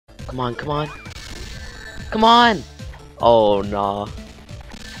Come on, come on. Come on! Oh, no.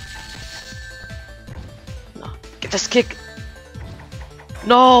 No. Get this kick!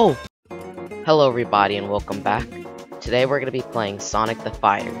 No! Hello, everybody, and welcome back. Today, we're going to be playing Sonic the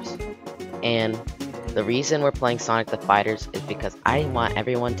Fighters. And the reason we're playing Sonic the Fighters is because I want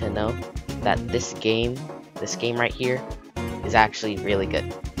everyone to know that this game right here, is actually really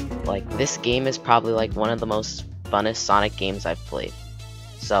good. Like, this game is probably like one of the most funnest Sonic games I've played.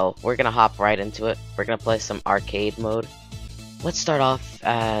 So, we're gonna hop right into it. We're gonna play some arcade mode. Let's start off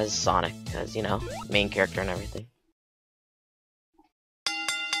as Sonic, because, you know, main character and everything.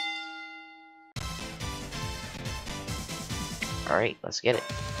 Alright, let's get it.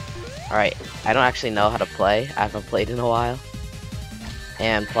 Alright, I don't actually know how to play. I haven't played in a while.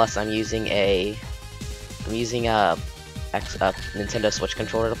 And plus, I'm using a Nintendo Switch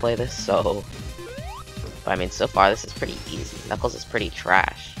controller to play this, so... But I mean, so far, this is pretty easy. Knuckles is pretty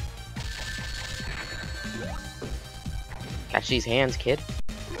trash. Catch these hands, kid.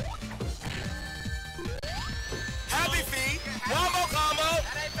 Happy feet, one more combo.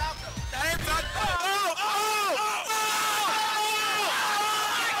 That ain't Falcon. That ain't Falcon.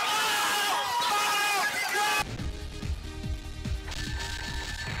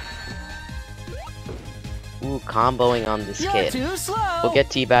 Ooh, comboing on this kid. Too slow. We'll get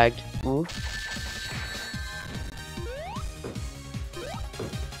teabagged. Ooh.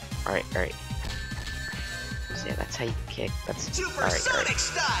 Alright, alright. So yeah, that's how you kick. That's alright, alright.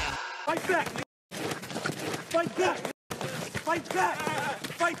 Style. Fight back. Fight back. Fight back.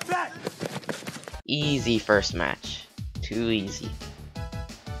 Fight back. Easy first match. Too easy.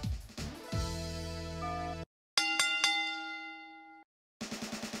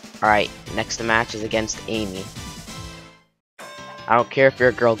 Alright, next match is against Amy. I don't care if you're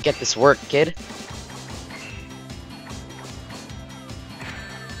a girl, get this work, kid.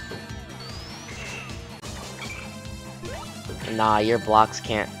 Nah, your blocks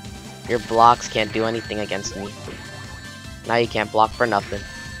can't do anything against me. Now you can't block for nothing.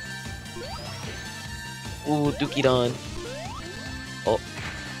 Ooh, Dookie Don. Oh.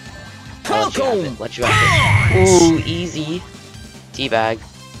 Let you have it. Ooh, easy. Teabag.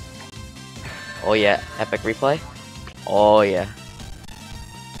 Oh yeah, epic replay. Oh yeah.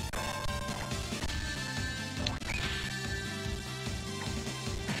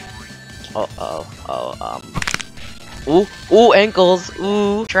 Ooh, ankles.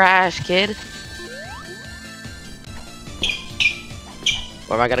 Ooh, trash, kid.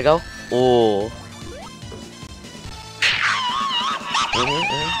 Where am I gonna go? Ooh.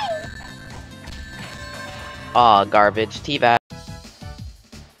 Aw, garbage. Teabag.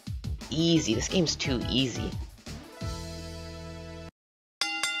 Easy. This game's too easy.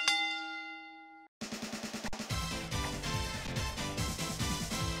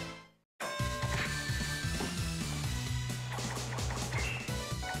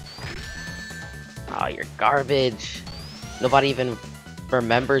 Aw, you're garbage. Nobody even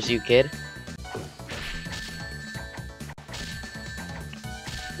remembers you, kid.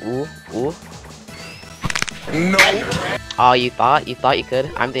 Ooh, ooh. No. Oh, you thought you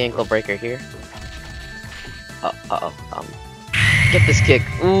could? I'm the ankle breaker here. Get this kick.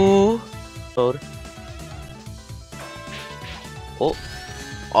 Ooh. Mode. Oh.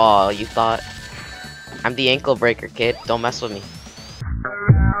 Oh, you thought. I'm the ankle breaker, kid. Don't mess with me.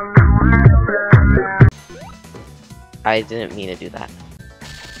 I didn't mean to do that.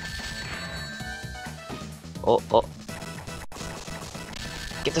 Oh, oh.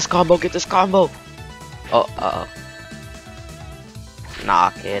 Get this combo, get this combo! Oh, uh-oh. Nah,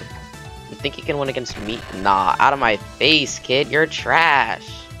 kid. You think you can win against me? Nah, out of my face, kid. You're trash.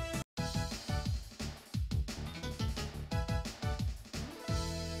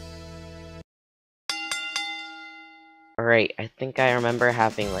 Alright, I think I remember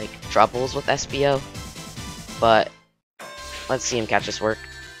having, like, troubles with SBO. But, let's see him catch this work.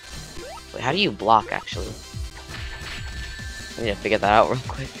 Wait, how do you block, actually? I need to figure that out real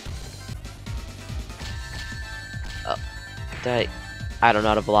quick. Oh, I don't know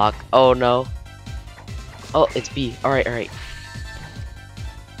how to block. Oh no. Oh, it's B. Alright, alright.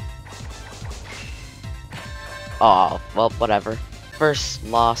 Oh, well, whatever. First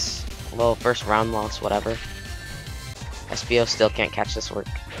loss. Well, first round loss, whatever. SBO still can't catch this work.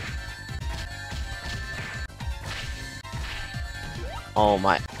 Oh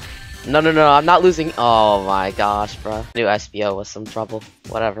my. No, I'm not losing. Oh my gosh, bruh. Knew SBO was some trouble.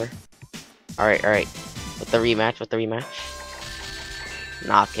 Whatever. Alright. With the rematch.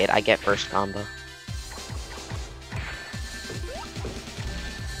 Nah, kid, I get first combo.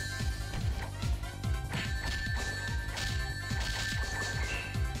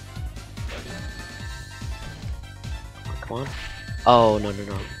 Come on. Oh, no, no,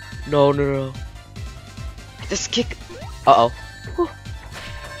 no. No, no, no. This kick. Uh-oh. Whew.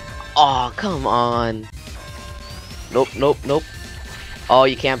 Oh, come on. Nope, nope, nope. Oh,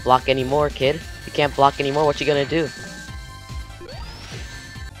 you can't block anymore, kid. You can't block anymore. What you gonna do?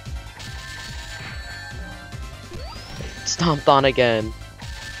 Stomped on again.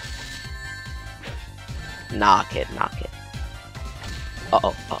 Nah, kid, nah, kid. Uh-oh,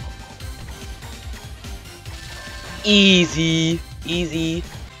 uh-oh. Easy, easy.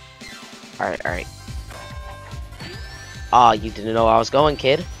 Alright, alright. Ah, you didn't know where I was going,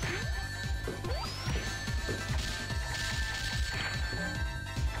 kid.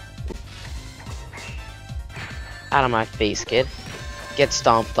 Out of my face, kid. Get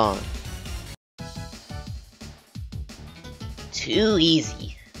stomped on. Too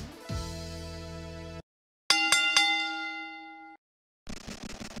easy.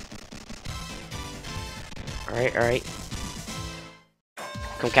 Alright, alright.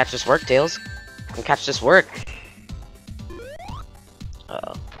 Come catch this work, Tails. Come catch this work.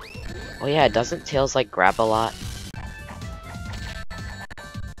 Uh-oh. Oh yeah, doesn't Tails like grab a lot?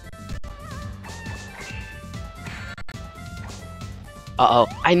 Uh-oh.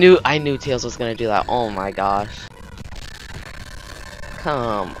 I knew Tails was gonna do that. Oh my gosh.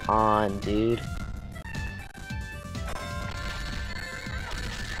 Come on, dude.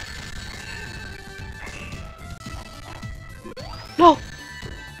 No!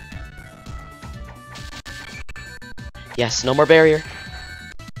 Yes, no more barrier.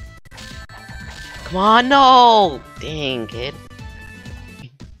 Come on, no! Dang, kid.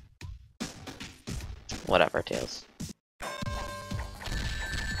 Whatever, Tails.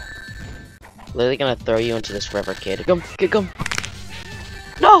 Literally gonna throw you into this river, kid. Come, kid, come.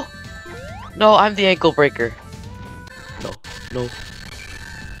 No! No, I'm the ankle breaker. No, no.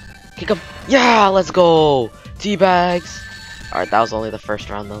 Kick him. Yeah, let's go! Teabags! Alright, that was only the first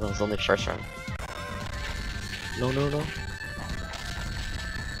round, though. That was only the first round. No, no, no.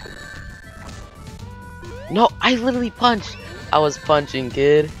 No, I literally punched. I was punching,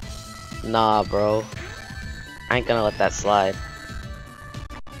 kid. Nah, bro. I ain't gonna let that slide.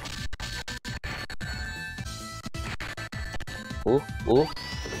 Ooh, ooh.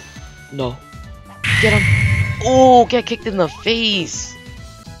 No. Get him. Oh, get kicked in the face.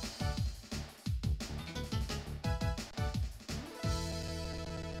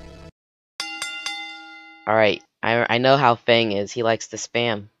 Alright, I know how Fang is. He likes to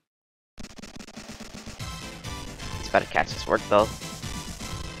spam. He's about to catch his work, though.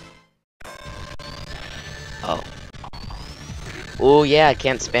 Oh. Oh, yeah, I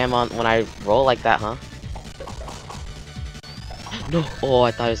can't spam on when I roll like that, huh? No. Oh,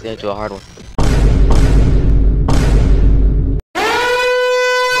 I thought he was gonna do a hard one.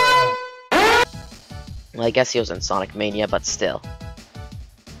 Well, I guess he was in Sonic Mania, but still.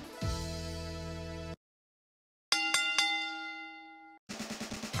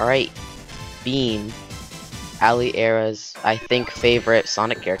 Alright, Bean, Ali Era's, I think, favorite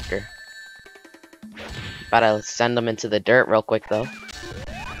Sonic character. Gotta send him into the dirt real quick, though.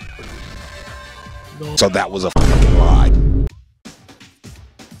 No. So that was a fucking lie.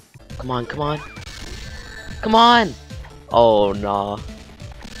 Come on, come on. Come on! Oh, no.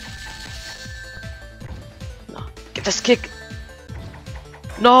 No. Get this kick!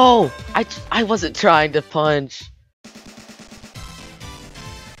 No! I wasn't trying to punch.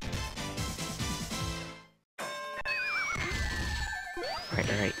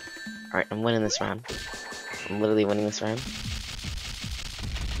 Alright. Alright, I'm winning this round. I'm literally winning this round.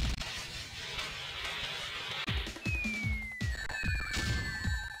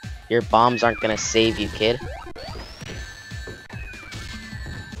 Your bombs aren't gonna save you, kid.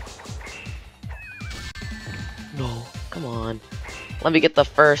 No, come on. Let me get the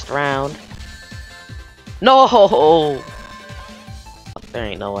first round. No! There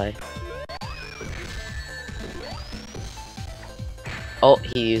ain't no way. Oh,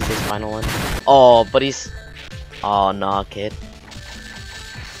 he used his final one. Oh, but he's... Oh, nah, kid.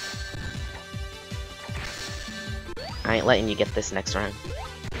 I ain't letting you get this next round.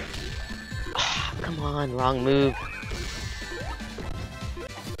 Come on, wrong move.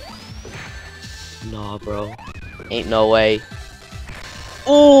 Nah, bro. Ain't no way.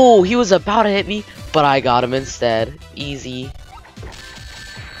 Ooh, he was about to hit me, but I got him instead. Easy.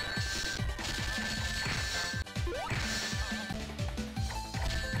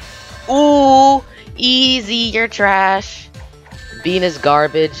 Ooh, easy, you're trash. Bean is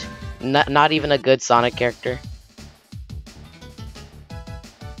garbage. Not even a good Sonic character.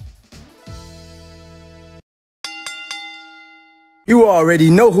 You already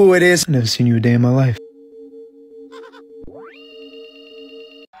know who it is. Never seen you a day in my life.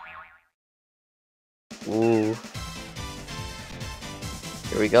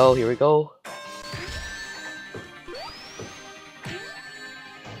 go, here we go.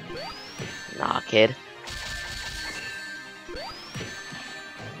 Nah, kid.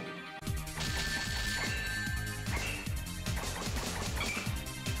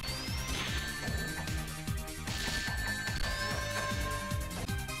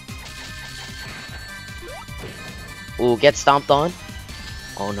 Ooh, get stomped on.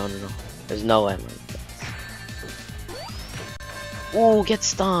 Oh, no, no, no. There's no way. Ooh, get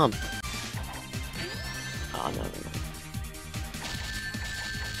stomped. Oh, no, no, no.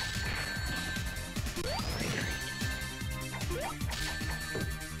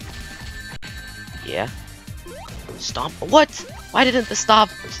 Yeah. Stomp. What? Why didn't the stop?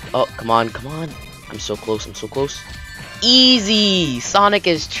 Oh, come on, come on. I'm so close, I'm so close. Easy! Sonic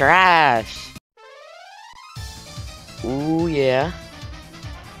is trash. Ooh, yeah.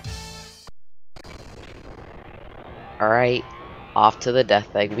 Alright. Off to the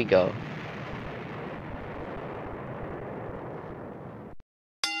death egg we go.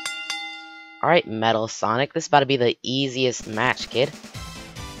 Alright, Metal Sonic. This is about to be the easiest match, kid.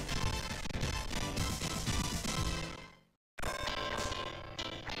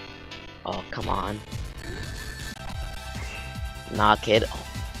 Oh, come on. Nah, kid. Oh,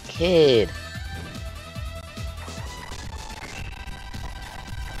 kid.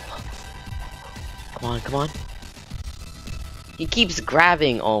 Come on, come on. He keeps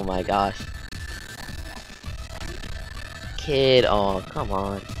grabbing. Oh my gosh. Kid. Oh, come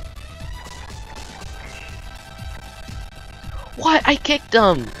on. What? I kicked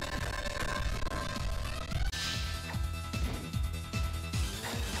him.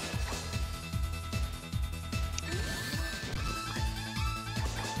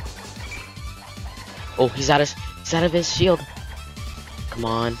 Oh, he's out of his shield. Come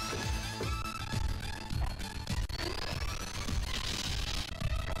on.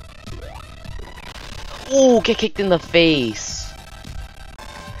 Oh, get kicked in the face.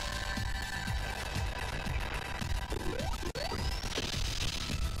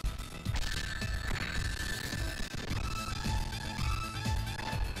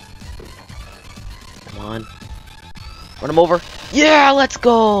 Come on. Run him over. Yeah, let's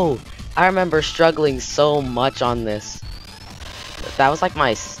go. I remember struggling so much on this. That was like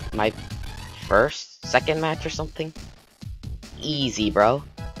my second match or something. Easy, bro.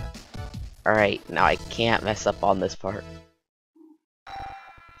 Alright, now I can't mess up on this part.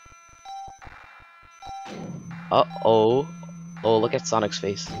 Uh-oh. Oh, look at Sonic's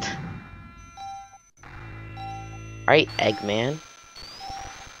face. Alright, Eggman.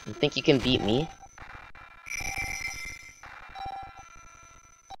 You think you can beat me?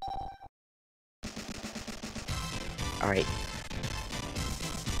 Alright.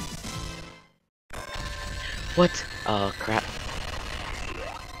 What? Oh, crap.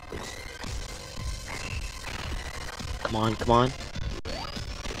 Come on, come on.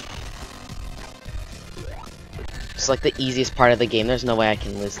 It's like the easiest part of the game. There's no way I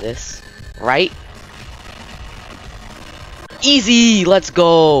can lose this. Right? Easy! Let's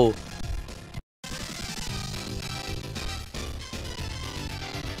go!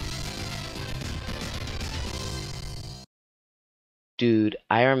 Dude,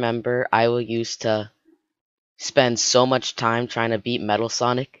 I remember I used to spend so much time trying to beat Metal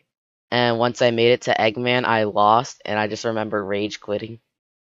Sonic. And once I made it to Eggman, I lost, and I just remember rage quitting.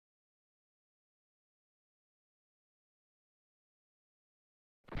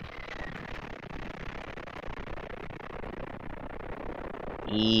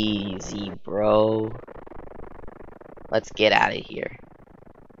 Easy, bro. Let's get out of here.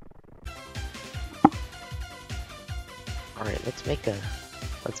 Alright, let's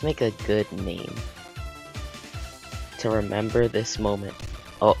make a good name to remember this moment.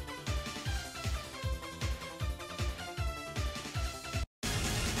 Oh.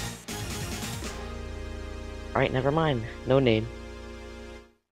 Alright, never mind. No name.